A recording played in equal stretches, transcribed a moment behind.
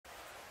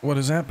What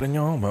is happening,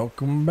 y'all?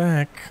 Welcome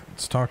back.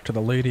 Let's talk to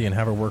the lady and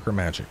have her work her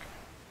magic.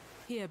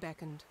 Here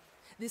beckoned.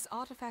 This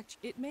artifact,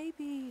 it may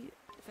be...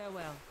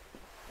 Farewell.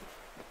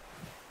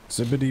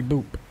 Zibbity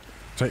boop.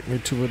 Take me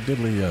to a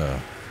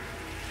diddly,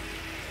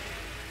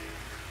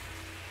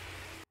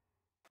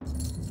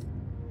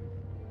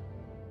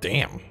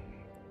 Damn.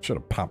 Should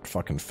have popped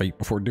fucking fate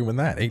before doing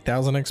that.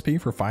 8,000 XP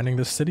for finding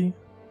this city?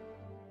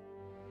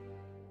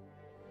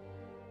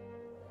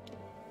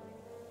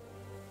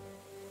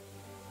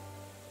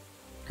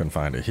 Can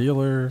find a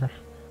healer.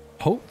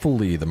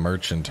 Hopefully the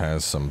merchant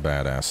has some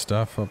badass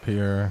stuff up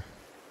here.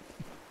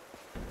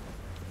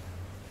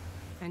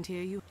 And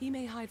here you... He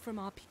may hide from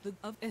our people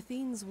of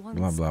Athene's once...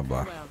 Blah, blah,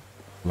 blah. Farewell.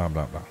 Blah,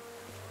 blah, blah.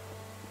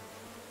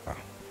 Oh.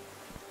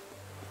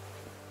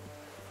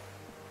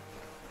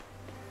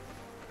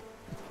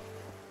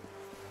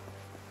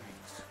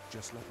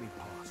 Just let me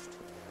past.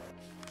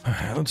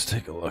 Alright, let's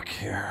take a look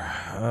here.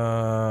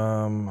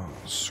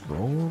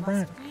 Scroll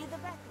rack?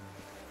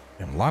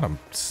 A lot of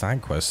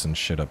side quests and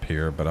shit up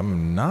here, but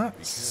I'm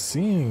not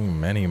seeing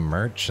many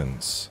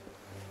merchants.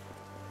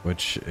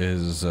 Which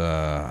is,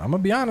 I'm gonna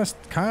be honest,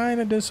 kind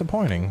of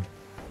disappointing.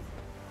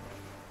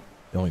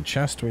 The only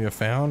chest we have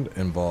found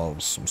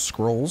involves some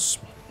scrolls.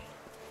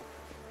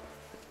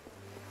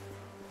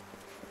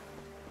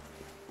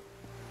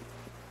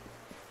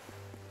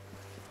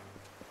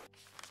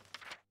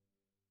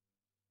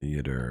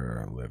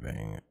 Theater,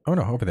 living. Oh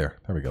no, over there.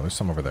 There we go. There's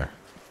some over there.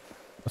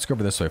 Let's go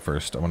over this way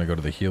first. I want to go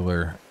to the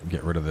healer,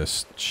 get rid of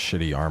this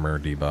shitty armor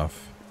debuff.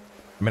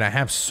 I mean, I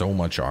have so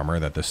much armor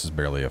that this is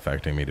barely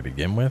affecting me to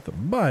begin with,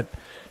 but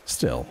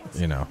still,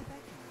 you know.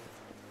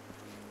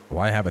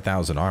 Why have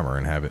 1,000 armor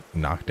and have it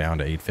knocked down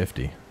to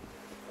 850?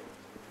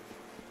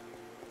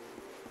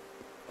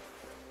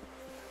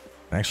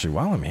 Actually,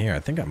 while I'm here, I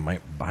think I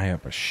might buy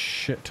up a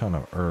shit ton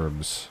of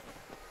herbs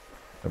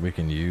that we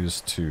can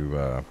use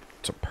to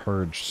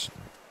purge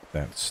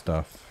that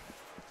stuff.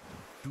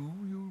 Do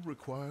you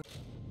require?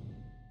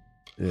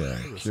 Yeah,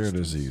 cure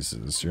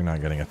diseases. You're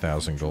not getting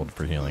 1,000 gold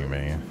for healing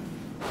me.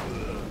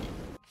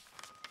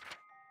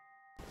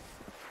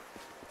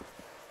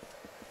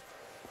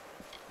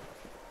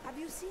 Have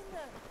you seen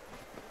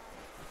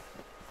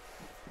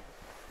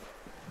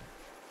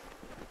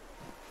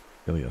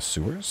the... Ilia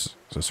sewers?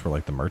 Is this for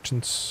like the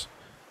merchants?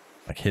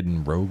 Like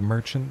hidden rogue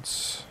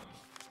merchants?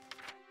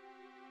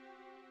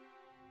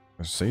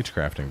 There's sage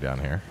crafting down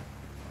here.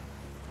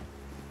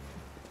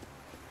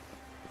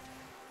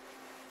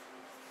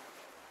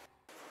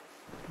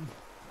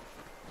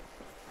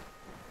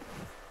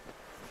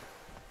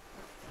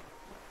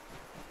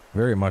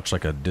 Very much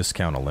like a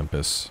discount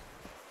Olympus.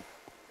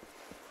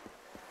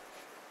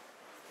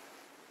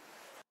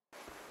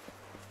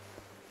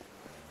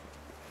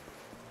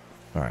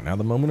 Alright, now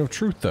the moment of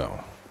truth though.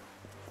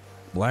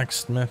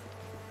 Blacksmith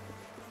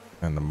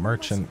and the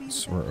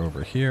merchants were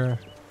over here.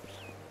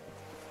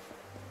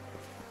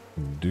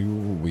 Do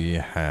we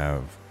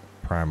have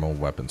primal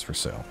weapons for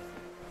sale?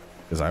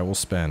 Because I will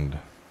spend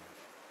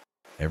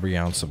every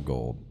ounce of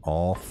gold,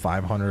 all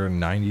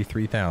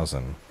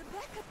 593,000.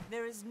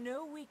 There is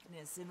no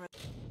weakness in...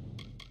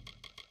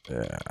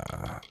 Yeah.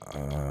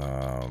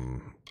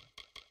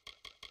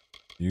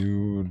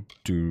 You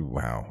do...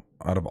 Wow.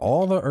 Out of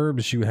all the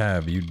herbs you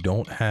have, you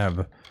don't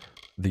have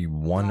the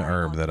one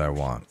herb that I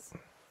want.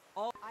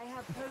 I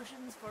have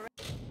potions for...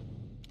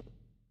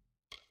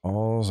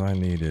 Alls I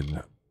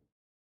needed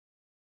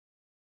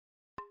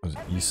was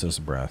Issa's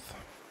breath.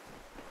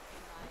 Can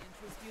I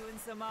interest you in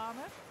some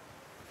armor?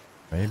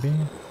 Maybe?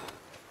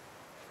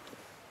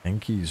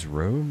 Enki's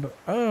robe?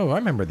 Oh, I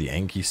remember the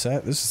Enki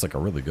set. This is like a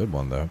really good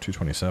one though.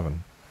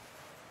 227.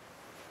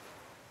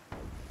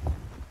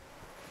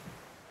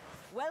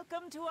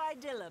 Welcome to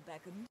Idilla,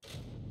 Beckham.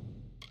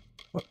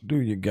 What do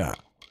you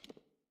got?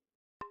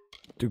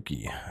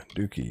 Dookie.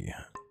 Dookie.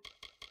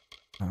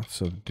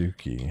 Lots of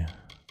Dookie.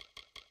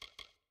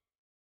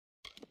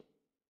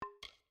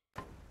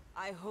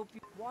 I hope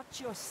you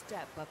watch your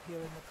step up here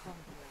in the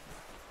convoy.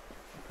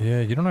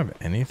 Yeah, you don't have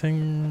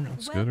anything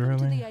that's good, Welcome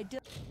really? to the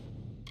Idilla...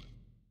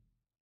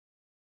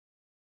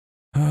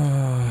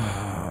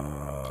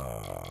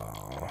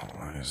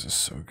 Why is this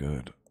so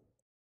good?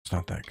 It's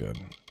not that good.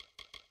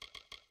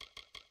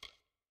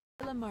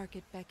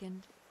 Market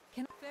beckoned.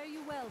 Can fare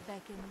you well,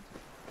 beckoned.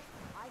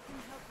 I can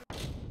help...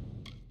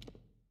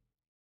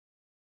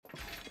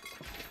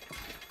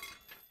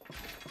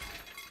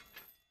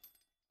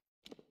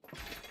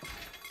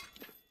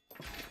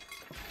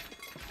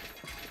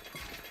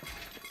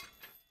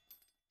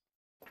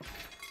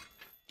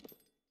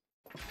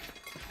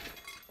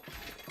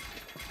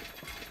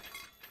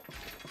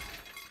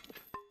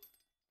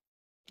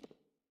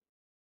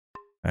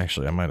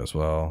 Actually, I might as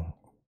well.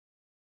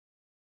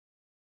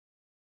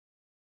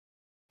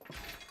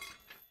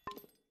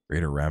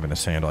 Greater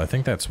Ravenous Handle. I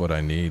think that's what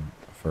I need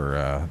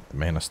for the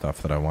mana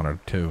stuff that I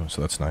wanted too,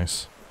 so that's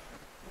nice.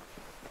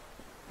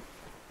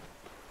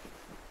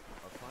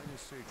 A finer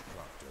sage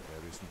crafter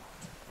there is not.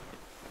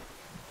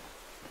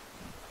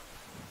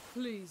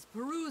 Please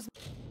peruse.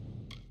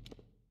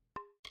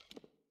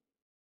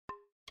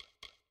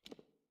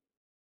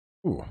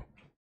 Ooh.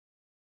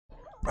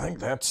 I think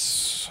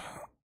that's...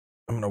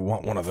 I'm gonna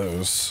want one of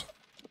those.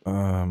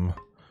 12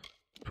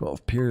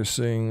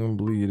 piercing,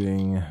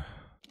 bleeding.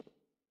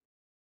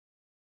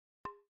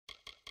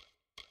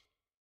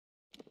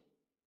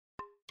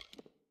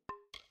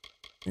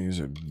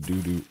 These are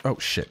doo-doo. Oh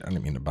shit, I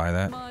didn't mean to buy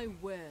that. My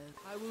word,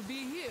 I will be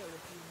here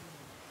if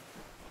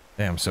you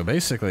Damn, so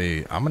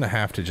basically, I'm gonna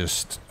have to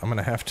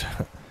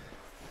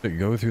to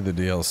go through the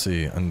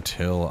DLC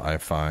until I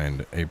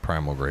find a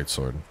Primal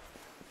Greatsword.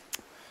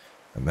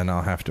 And then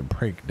I'll have to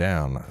break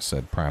down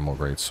said Primal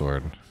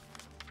Greatsword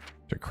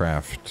to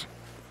craft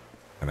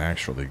an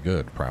actually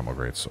good Primal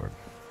Greatsword.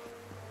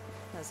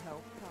 There's no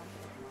problem.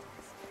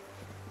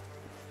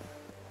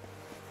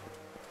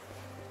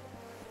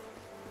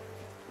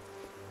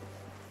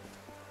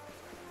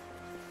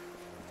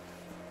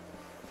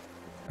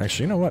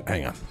 Actually, you know what?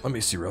 Hang on. Let me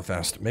see real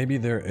fast. Maybe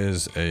there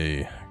is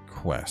a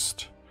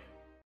quest.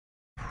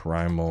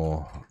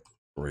 Primal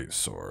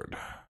Greatsword.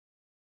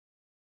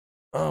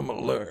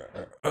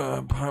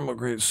 Primal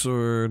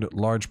Greatsword.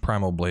 Large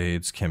primal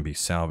blades can be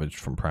salvaged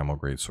from Primal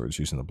Greatswords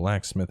using the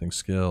blacksmithing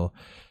skill.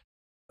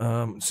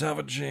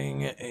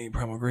 Salvaging a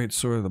Primal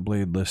Greatsword. The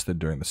blade listed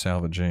during the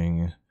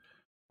salvaging.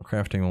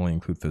 Crafting only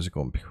include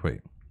physical...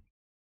 Wait.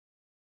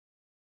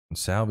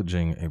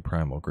 Salvaging a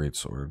Primal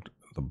Greatsword.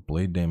 The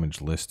blade damage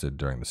listed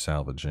during the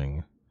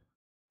salvaging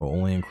will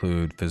only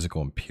include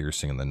physical and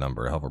piercing in the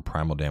number. However,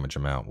 primal damage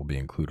amount will be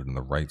included in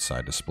the right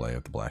side display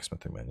of the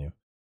blacksmithing menu.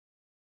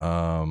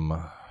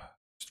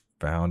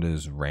 Found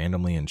as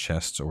randomly in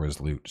chests or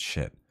as loot.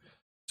 Shit.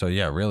 So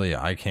yeah, really,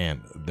 I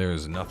can't.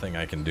 There's nothing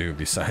I can do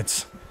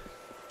besides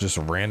just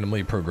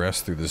randomly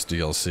progress through this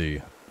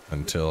DLC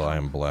until I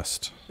am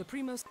blessed. The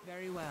Primos,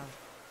 very well.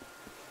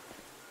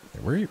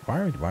 Why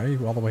are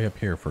you all the way up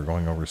here for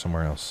going over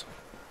somewhere else?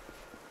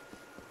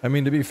 I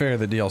mean, to be fair,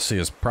 the DLC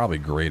is probably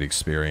great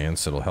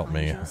experience. It'll help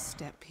me. Your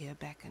step here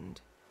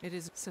beckoned. It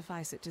is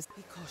suffice it to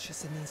be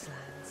cautious in these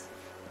lands.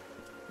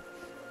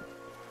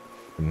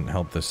 And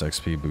help this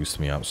XP boost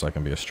me up so I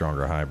can be a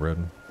stronger hybrid.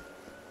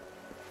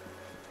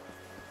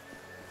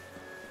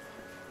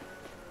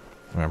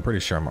 I'm pretty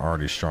sure I'm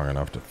already strong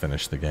enough to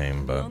finish the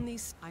game, but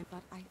I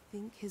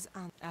think his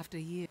aunt after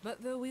years.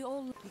 But though we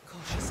all be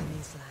cautious in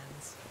these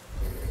lands.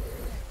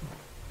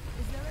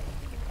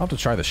 I'll have to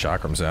try the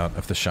chakrams out.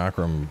 If the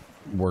chakram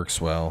works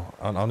well,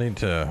 I'll need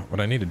to.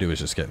 What I need to do is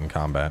just get in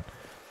combat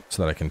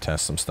so that I can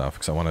test some stuff,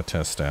 because I want to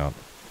test out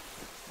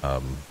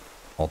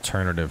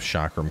alternative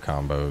chakram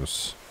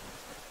combos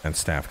and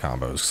staff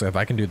combos. So if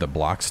I can do the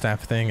block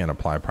staff thing and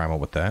apply primal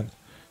with that,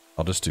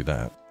 I'll just do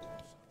that.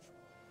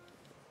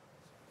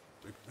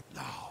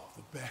 Now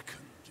the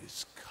beckoned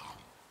is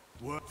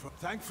come.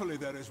 Thankfully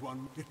there is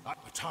one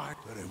at the time.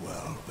 Very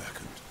well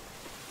beckoned.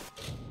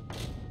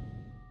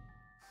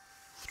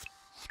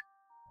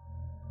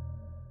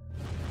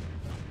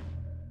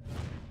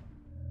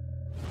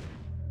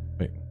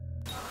 Wait.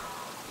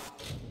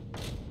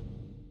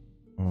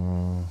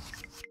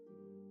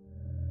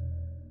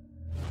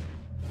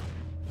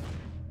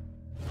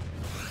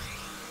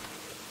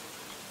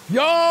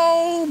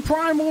 Yo,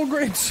 Primal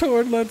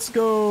Greatsword, let's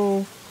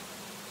go.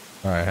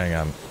 Alright, hang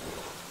on.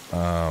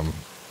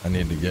 I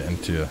need to get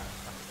into...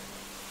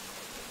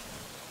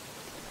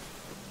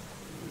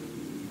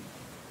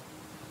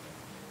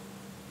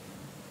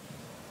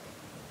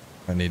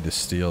 I need to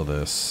steal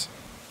this.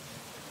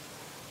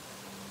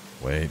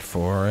 Wait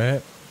for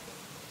it.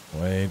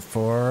 Wait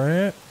for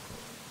it.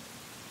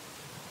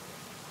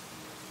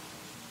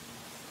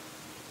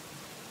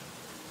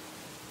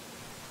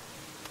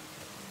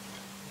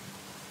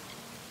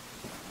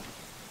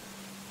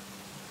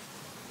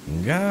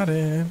 Got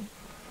it.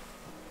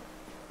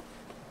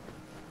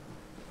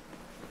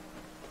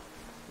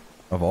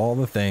 Of all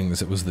the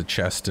things, it was the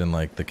chest in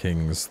like the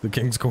king's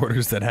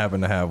quarters that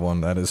happened to have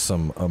one. That is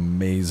some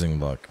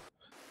amazing luck.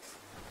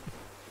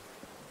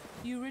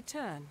 You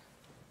return.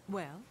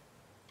 Well,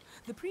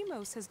 the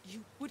Primo says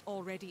you would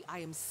already. I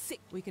am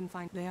sick. We can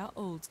find they are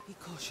old. Be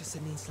cautious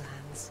in these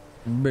lands.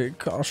 Be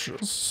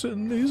cautious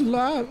in these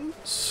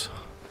lands.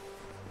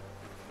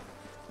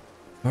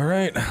 All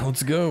right,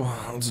 let's go.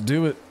 Let's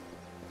do it.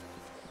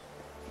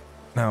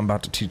 Now I'm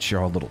about to teach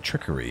y'all a little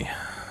trickery.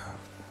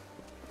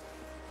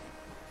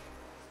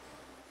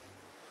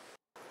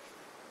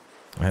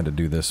 I had to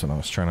do this when I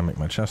was trying to make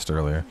my chest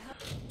earlier.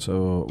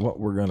 So what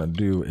we're gonna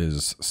do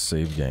is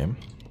save game.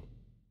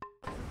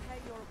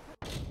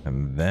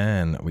 And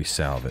then we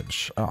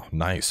salvage. Oh,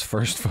 nice.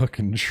 First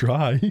fucking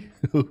try.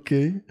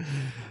 Okay.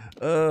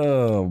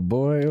 Oh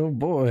boy, oh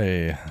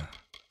boy.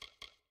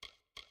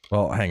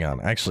 Well, hang on.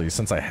 Actually,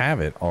 since I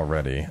have it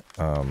already,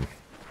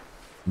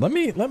 let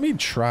me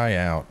try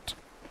out.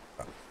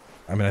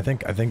 I mean, I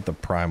think the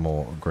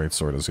Primal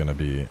Greatsword is gonna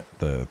be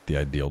the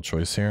ideal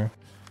choice here.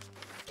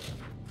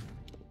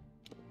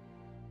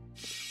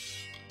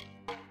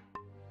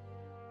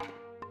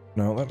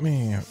 No, let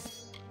me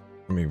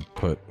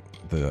put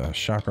the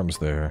chakrams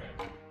there,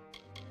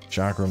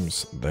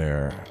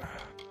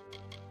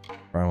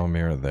 primal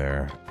mirror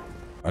there.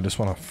 I just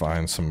want to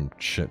find some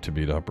shit to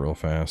beat up real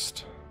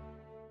fast.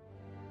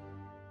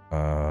 We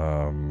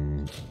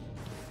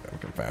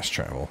can fast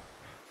travel.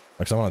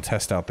 Because I want to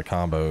test out the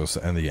combos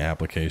and the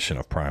application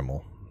of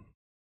primal.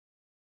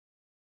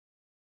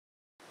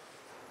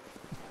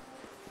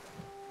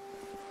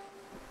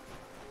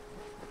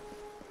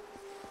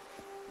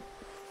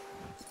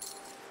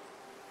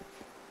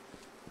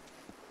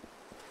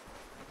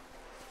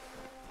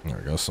 There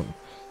we go, some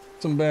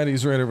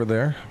baddies right over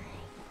there.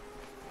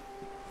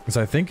 Because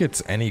I think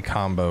it's any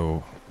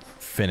combo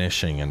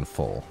finishing in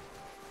full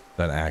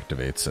that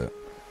activates it.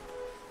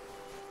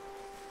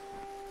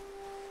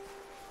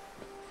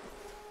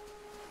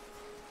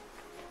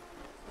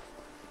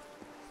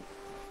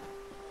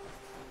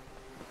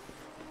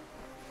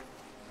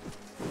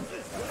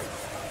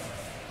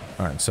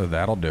 Alright, so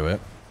that'll do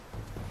it.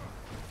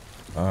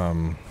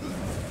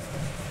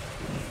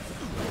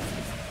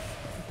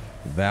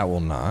 That will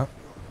not.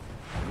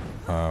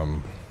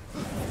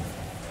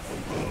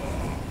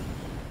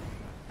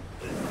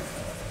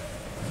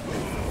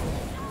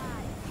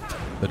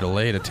 The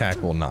delayed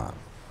attack will not.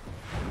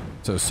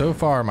 So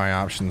far my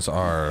options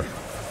are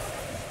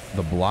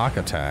the block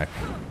attack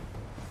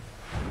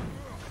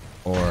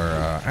or,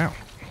 ow.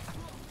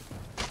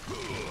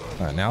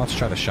 Alright, now let's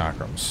try the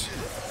chakrams.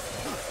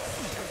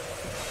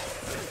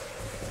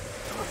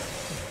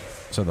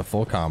 So the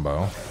full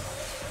combo.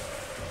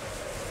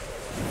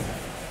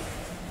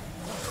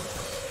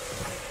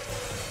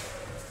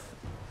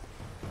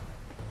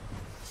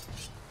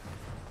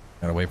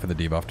 Gotta wait for the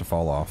debuff to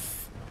fall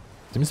off.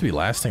 Seems to be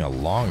lasting a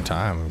long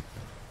time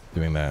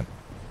doing that.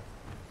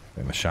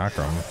 Doing the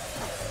chakram.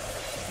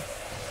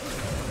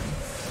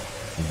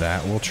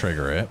 That will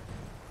trigger it.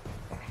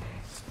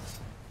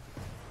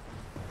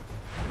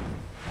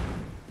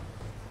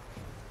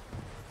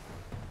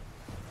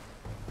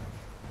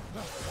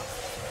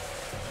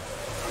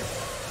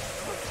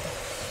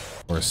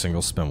 Or a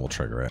single spin will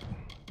trigger it.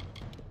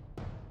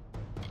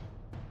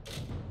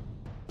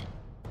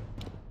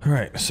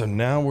 Alright, so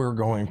now we're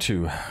going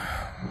to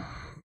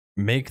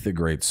make the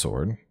great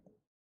sword.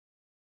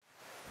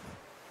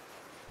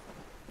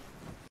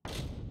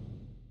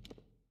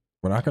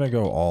 We're not going to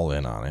go all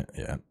in on it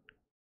yet.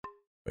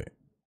 Wait.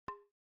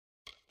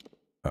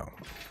 Oh.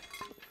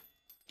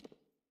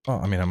 Oh,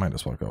 I mean, I might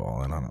as well go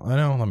all in on it. I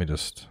know, let me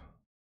just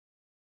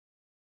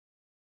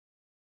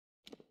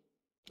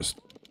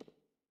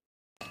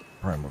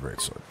primal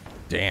greatsword.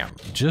 Damn,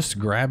 just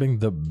grabbing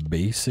the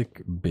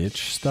basic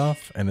bitch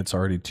stuff and it's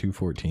already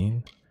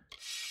 214.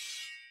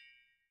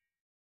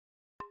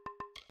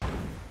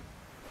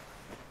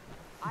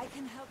 I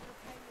can help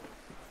repair you.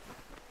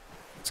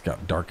 It's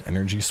got dark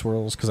energy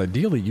swirls because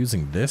ideally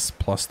using this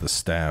plus the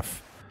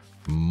staff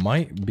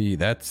might be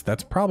that's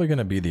probably going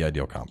to be the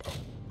ideal combo.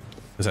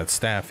 Because that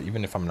staff,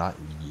 even if I'm not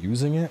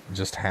using it,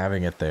 just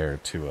having it there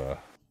to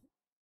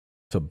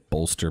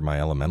bolster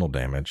my elemental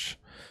damage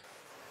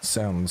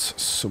sounds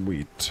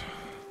sweet.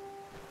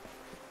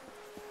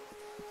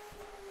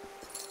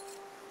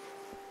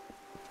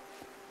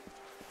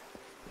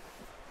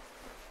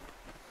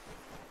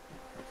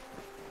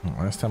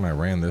 Last time I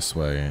ran this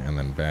way and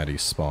then baddies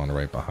spawned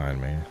right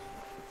behind me.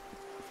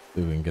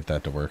 See if we can get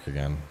that to work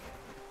again.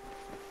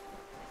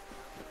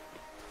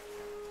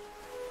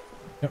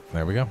 Yep,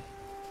 there we go.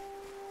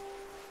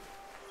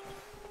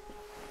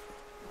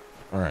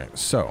 Alright,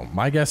 so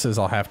my guess is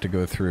I'll have to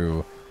go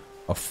through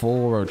a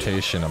full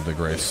rotation of the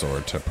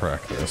greatsword to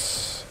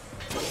practice.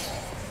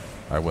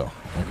 I will,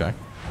 okay.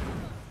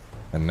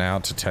 And now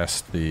to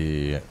test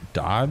the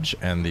dodge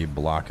and the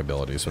block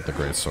abilities with the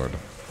greatsword.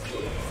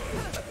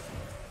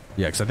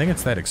 Yeah, because I think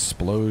it's that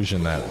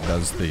explosion that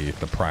does the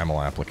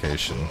primal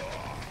application.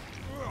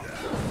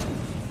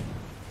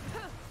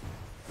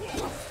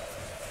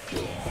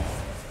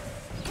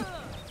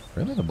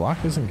 Really? The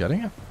block isn't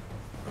getting it?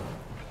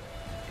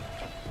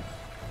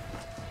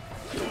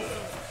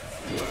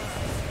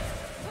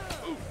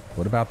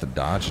 What about the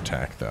dodge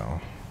attack,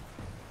 though?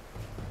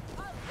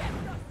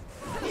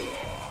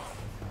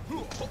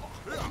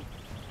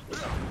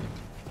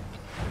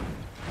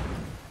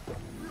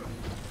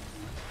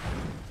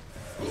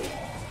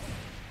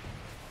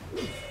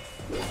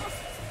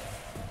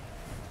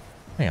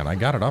 Man, I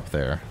got it up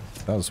there.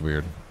 That was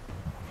weird.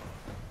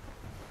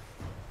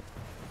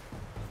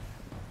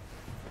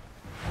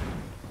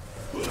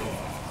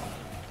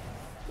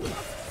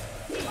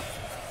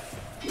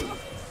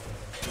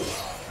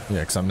 Yeah,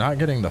 because I'm not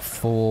getting the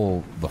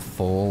full,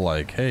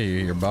 like, hey,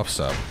 your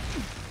buff's up.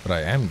 But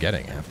I am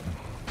getting it.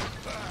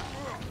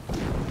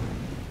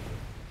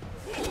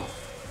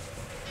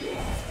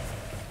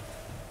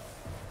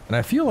 And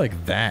I feel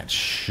like that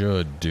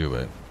should do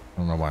it. I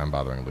don't know why I'm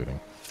bothering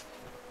looting.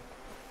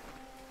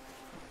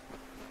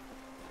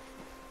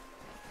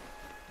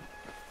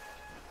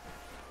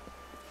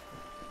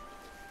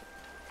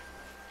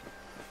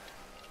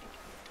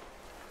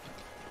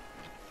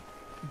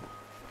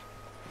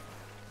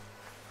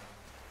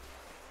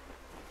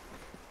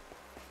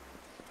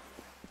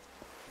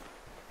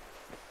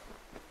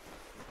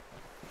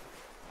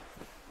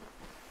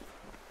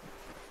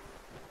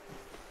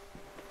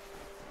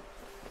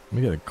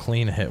 Let me get a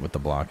clean hit with the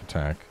block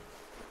attack.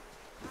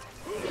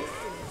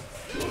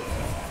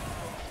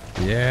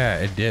 Yeah,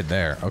 it did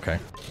there. Okay.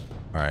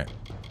 All right.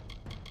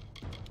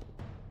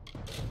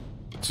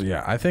 So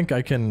yeah, I think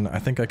I can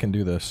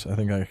do this. I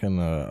think I can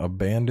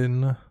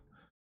abandon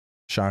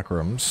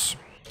chakrams.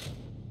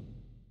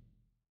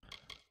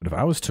 But if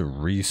I was to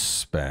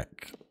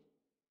respec,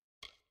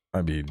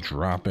 I'd be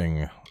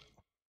dropping.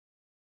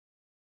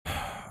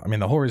 I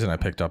mean, the whole reason I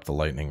picked up the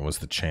lightning was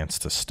the chance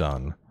to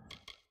stun,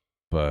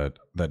 but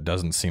that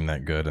doesn't seem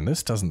that good. And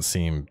this doesn't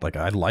seem like,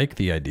 I like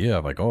the idea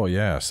of like, oh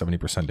yeah,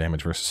 70%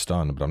 damage versus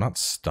stun, but I'm not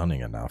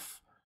stunning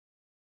enough.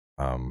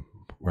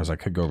 Whereas I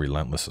could go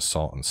relentless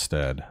assault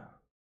instead.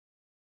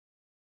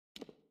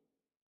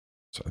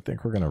 So I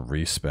think we're gonna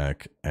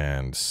respec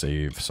and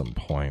save some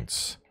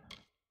points.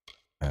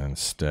 And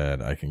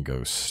instead, I can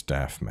go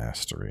staff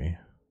mastery.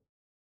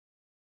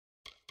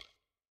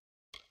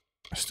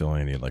 I still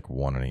only need like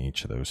one in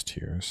each of those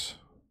tiers.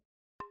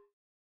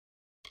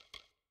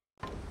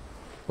 But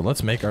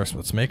let's make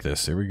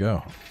this. Here we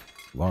go.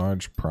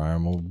 Large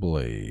primal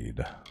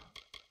blade.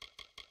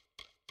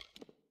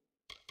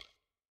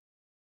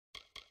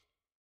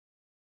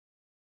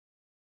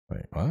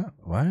 Wait, what?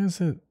 Why is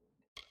it?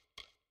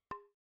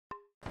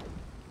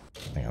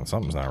 Hang on,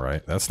 something's not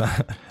right. That's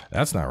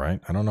not right.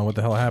 I don't know what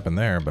the hell happened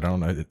there, but I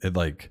don't know.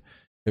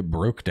 It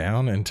broke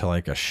down into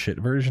like a shit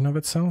version of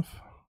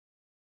itself.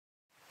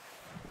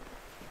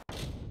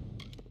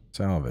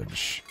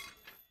 Salvage.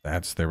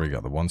 There we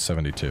go, the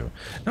 172.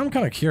 Now I'm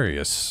kind of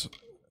curious.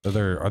 Are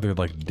there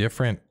like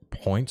different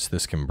points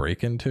this can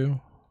break into?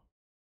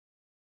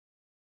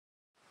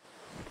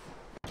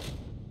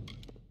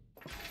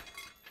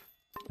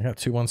 I got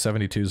two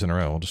 172s in a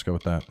row. We'll just go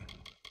with that.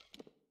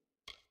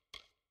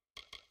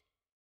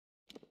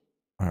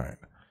 Alright.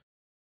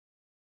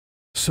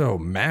 So,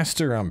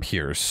 Master on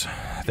Pierce.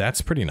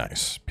 That's pretty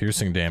nice.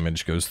 Piercing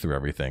damage goes through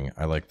everything.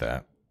 I like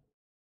that.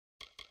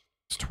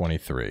 It's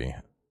 23.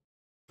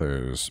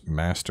 There's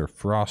Master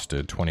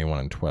Frosted, 21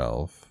 and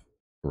 12.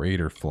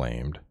 Greater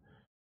Flamed.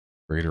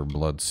 Greater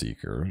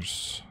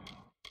Bloodseekers.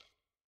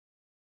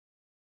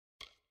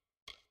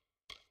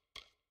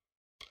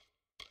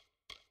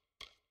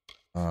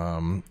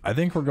 I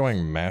think we're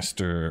going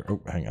Master...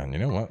 Oh, hang on. You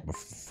know what?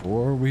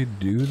 Before we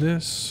do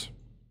this...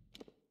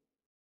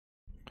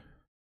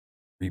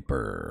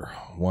 Reaper,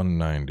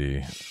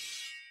 190.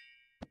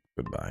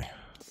 Goodbye.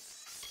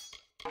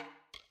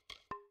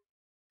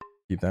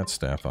 Keep that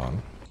staff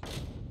on.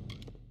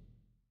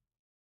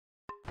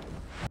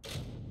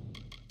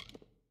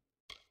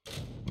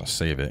 I'm gonna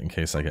save it in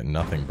case I get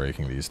nothing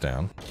breaking these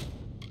down.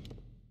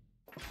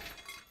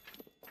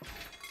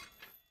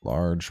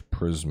 Large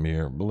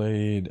Prismeer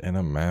blade and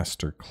a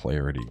Master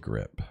Clarity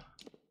grip.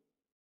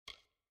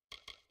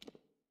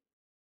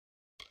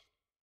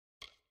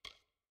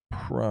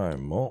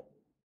 Primal.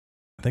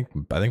 I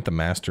think the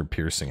Master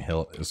Piercing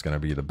Hilt is going to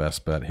be the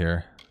best bet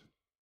here.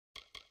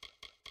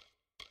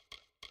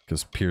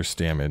 Because pierce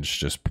damage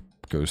just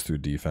goes through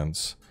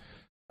defense.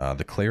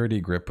 The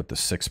Clarity Grip with the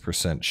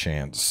 6%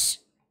 chance.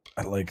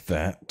 I like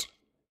that.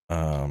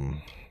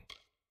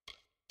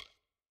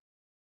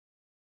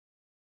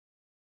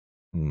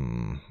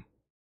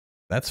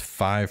 That's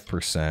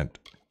 5%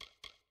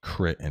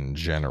 crit in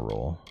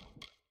general.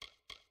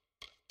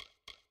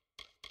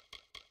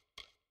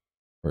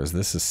 Whereas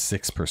this is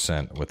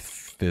 6% with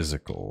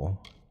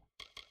physical.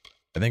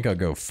 I think I'll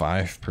go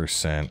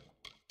 5%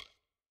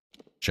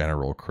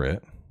 general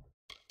crit.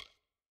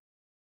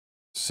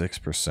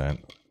 6%.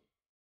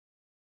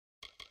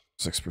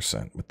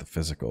 6% with the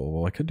physical.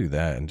 Well, I could do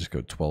that and just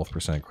go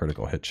 12%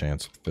 critical hit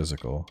chance with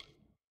physical.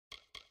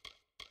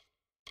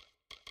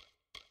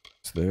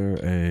 Is there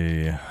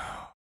a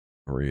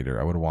greater?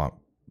 I would want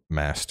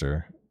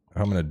master.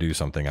 If I'm gonna do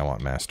something, I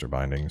want master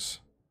bindings.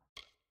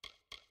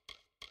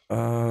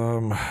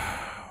 1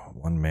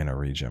 mana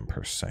regen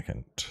per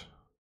second.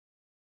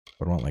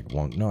 But I want like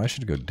one. No, I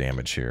should go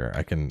damage here.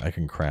 I can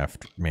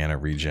craft mana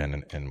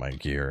regen in my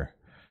gear.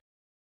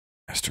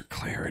 Master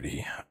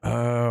clarity.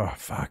 Oh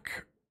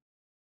fuck.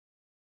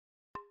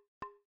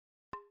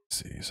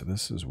 Let's see, so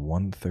this is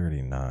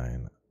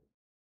 139.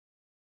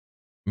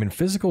 I mean,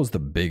 physical is the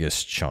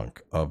biggest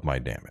chunk of my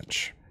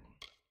damage.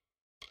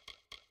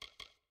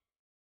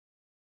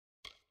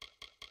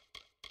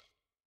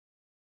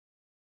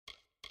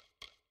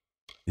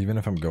 Even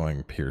if I'm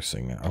going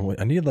piercing,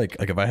 I need like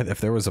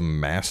if there was a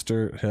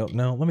master help.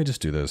 No, let me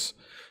just do this.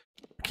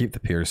 Keep the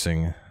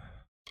piercing.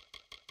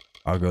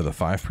 I'll go the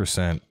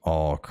 5%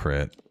 all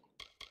crit,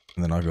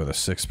 and then I'll go the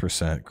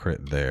 6%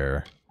 crit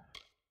there,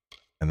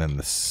 and then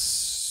the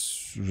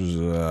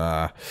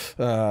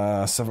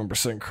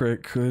 7%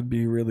 crit could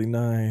be really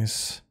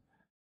nice.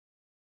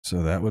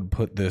 So that would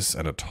put this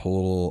at a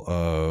total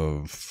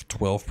of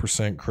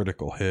 12%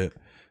 critical hit,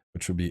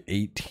 which would be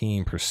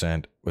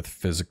 18% with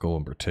physical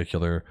in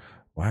particular.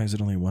 Why is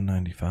it only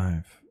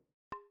 195?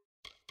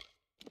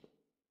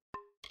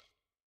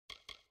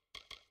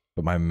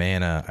 But my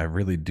mana, I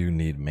really do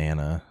need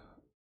mana.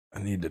 I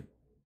need to...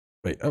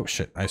 Wait, oh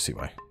shit, I see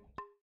why.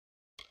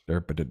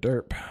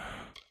 Derp-a-da-derp.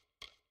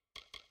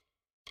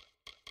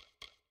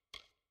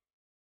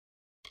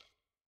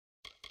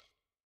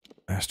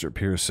 Master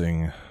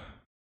piercing.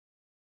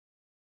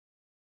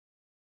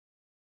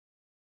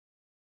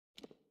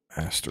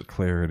 Master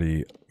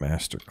clarity.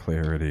 Master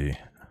clarity.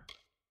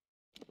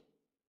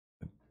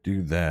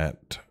 Do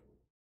that.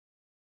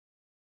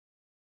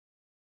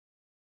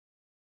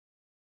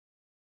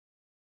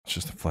 It's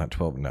just a flat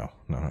 12. No.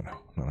 I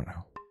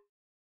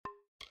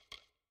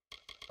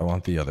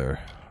want the other.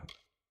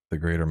 The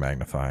greater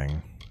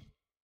magnifying.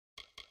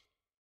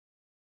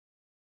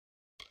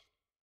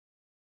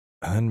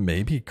 And then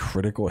maybe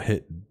critical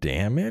hit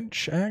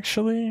damage,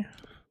 actually?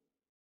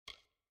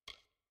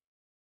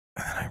 And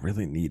I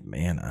really need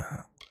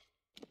mana.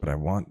 But I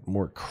want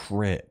more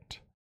crit.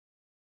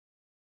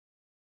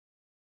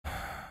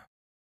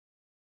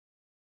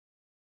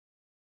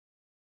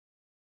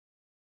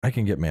 I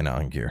can get mana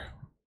on gear.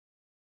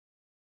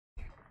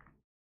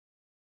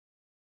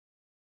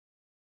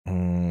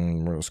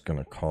 We're just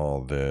gonna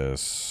call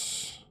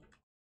this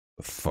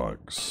the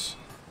FUGS.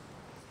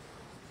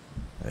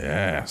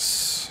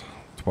 Yes.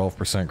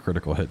 12%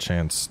 critical hit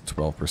chance,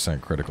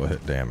 12% critical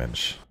hit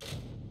damage.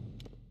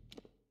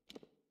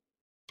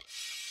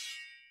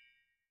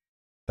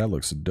 That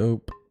looks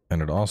dope,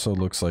 and it also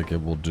looks like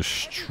it will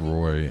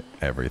destroy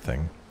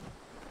everything.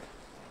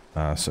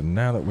 So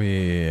now that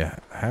we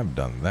have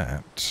done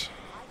that,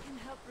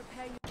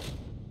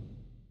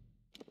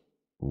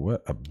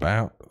 what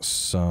about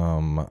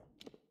some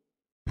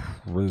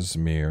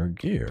Prismeer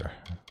gear?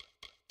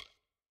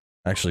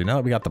 Actually, now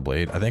that we got the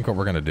blade, I think what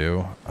we're gonna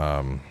do,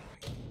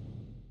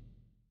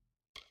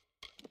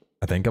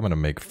 I think I'm gonna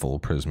make full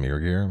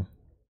Prismeer gear,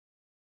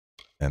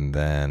 and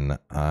then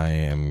I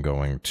am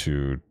going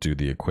to do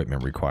the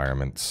equipment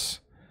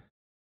requirements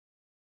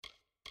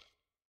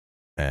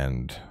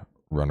and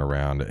run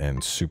around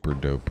in super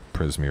dope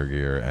Prismeer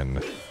gear.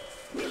 And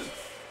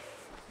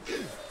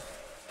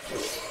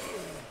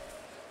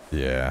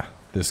yeah,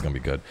 this is gonna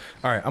be good.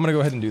 All right, I'm gonna go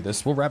ahead and do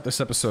this. We'll wrap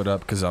this episode up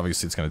because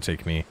obviously it's gonna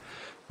take me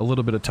a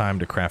little bit of time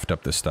to craft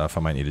up this stuff.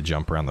 I might need to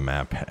jump around the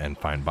map and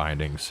find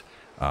bindings,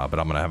 but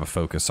I'm gonna have a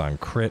focus on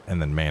crit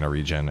and then mana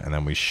regen, and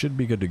then we should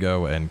be good to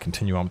go and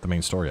continue on with the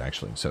main story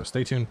actually. So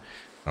stay tuned.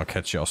 I'll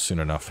catch y'all soon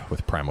enough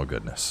with primal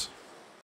goodness.